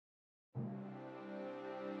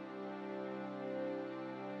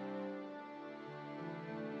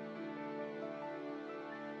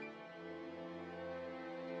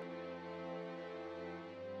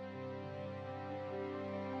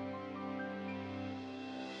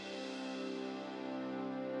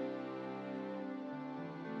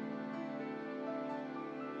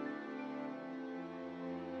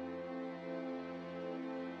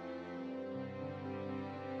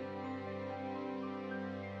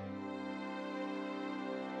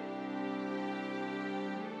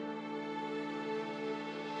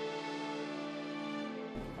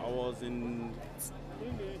I was in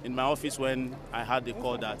my office when I had the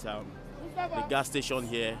call that the gas station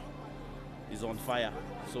here is on fire.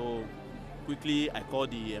 So quickly I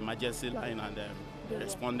called the emergency line and they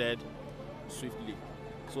responded swiftly.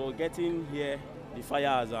 So getting here, the fire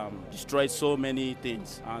has destroyed so many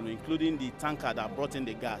things, and including the tanker that brought in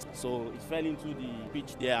the gas. So it fell into the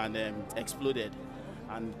pitch there and exploded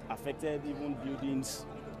and affected even buildings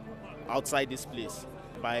outside this place.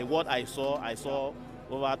 By what I saw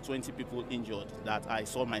over 20 people injured that I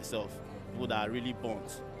saw myself, people that are really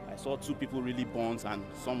burnt. I saw 2 people really burnt and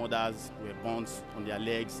some others were burnt on their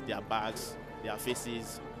legs, their backs, their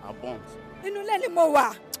faces are burnt. Inú ilé ni mo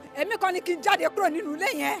wà. Èmi kàn ní kí n jáde kúrò nínú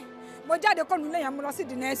ilé yẹn. Mo jáde kúrò nínú ilé yẹn mo lọ sí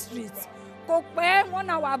the next street. Kò pẹ́ 1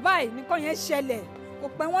 hour báyìí nìkan yẹn ṣẹlẹ̀. Kò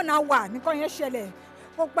pẹ́ 1 hour nìkan yẹn ṣẹlẹ̀.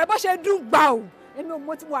 Kò pẹ́ bó ṣe dùn gbà o. Èmi ò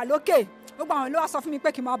mo ti wà lókè. Gbogbo àwọn ló wá sọ fún mi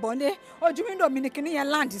pé kí n máa bọ̀ nílé. Ojú window mi ni kíní yẹn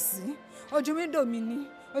land sí. Ojú window mi ni.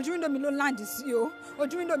 Ojú window mi ló land sí o.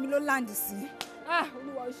 Ojú window mi ló land sí.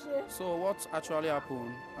 Olúwa ó ṣé. So what actually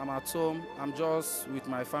happened? I'm at home. I'm just with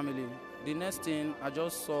my family. The next thing, I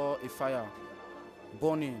just saw a fire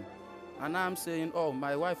burning. And I'm saying, oh,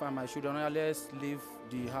 my wife and my children, let's leave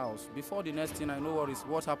the house. Before the next thing, I know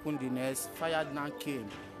what happened the next. Fire now came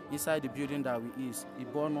inside the building that we is.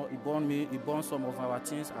 It burned me, it burned some of our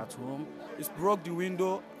things at home. It broke the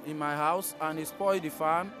window in my house, and it spoiled the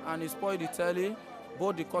fan, and it spoiled the telly,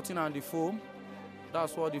 both the curtain and the foam.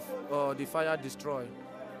 That's what the fire destroyed.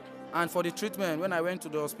 And for the treatment, when I went to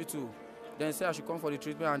the hospital, they said I should come for the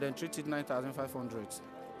treatment and then treat it 9,500.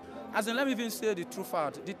 As in, let me even say the true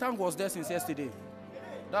fact. The tank was there since yesterday.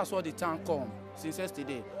 That's what the tank come since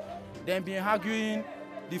yesterday. Then been arguing,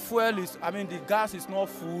 the the gas is not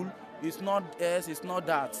full, it's not S, it's not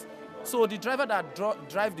that. So the driver that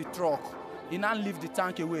drive the truck, he now leave the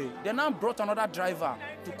tank away. They now brought another driver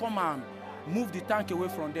to come and move the tank away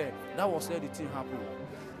from there. That was where the thing happened.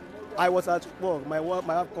 I was at work. My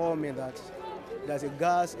wife called me that there's a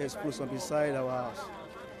gas explosion beside our house.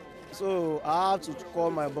 So I had to call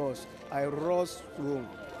my boss. I rushed home.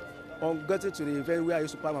 On getting to the event where I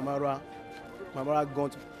used to park my Marwa gone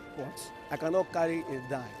to once. I cannot carry a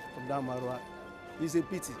dime from that Marwa. It's a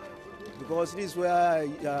pity because this is where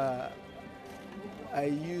I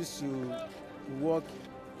used to work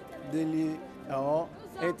daily.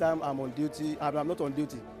 Anytime I'm on duty, I'm not on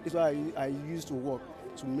duty. This is why I used to work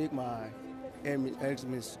to make my ends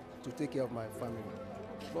meet to take care of my family.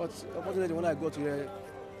 But unfortunately, when I got here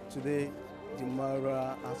today, the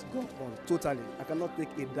Marwa has gone on totally. I cannot take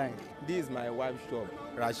a dime. This is my wife's shop,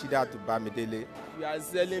 Rashida Bamidele. We are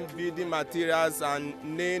selling building materials and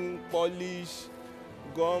nail polish,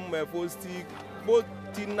 gum, stick, both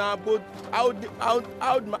tina, both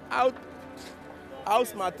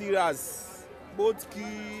house materials, both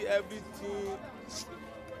key, everything.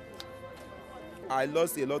 I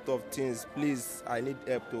lost a lot of things. Please, I need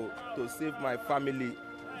help to save my family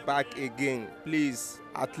back again. Please,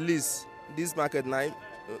 at least this market now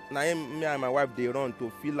me and my wife they run to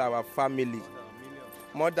fill our family.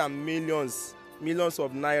 More than millions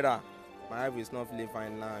of naira. My wife is not feeling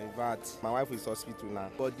fine now. In fact, my wife is hospital now.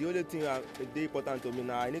 But the only thing that's important to me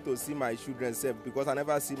now, I need to see my children safe because I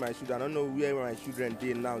never see my children. I don't know where my children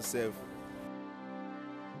are now safe.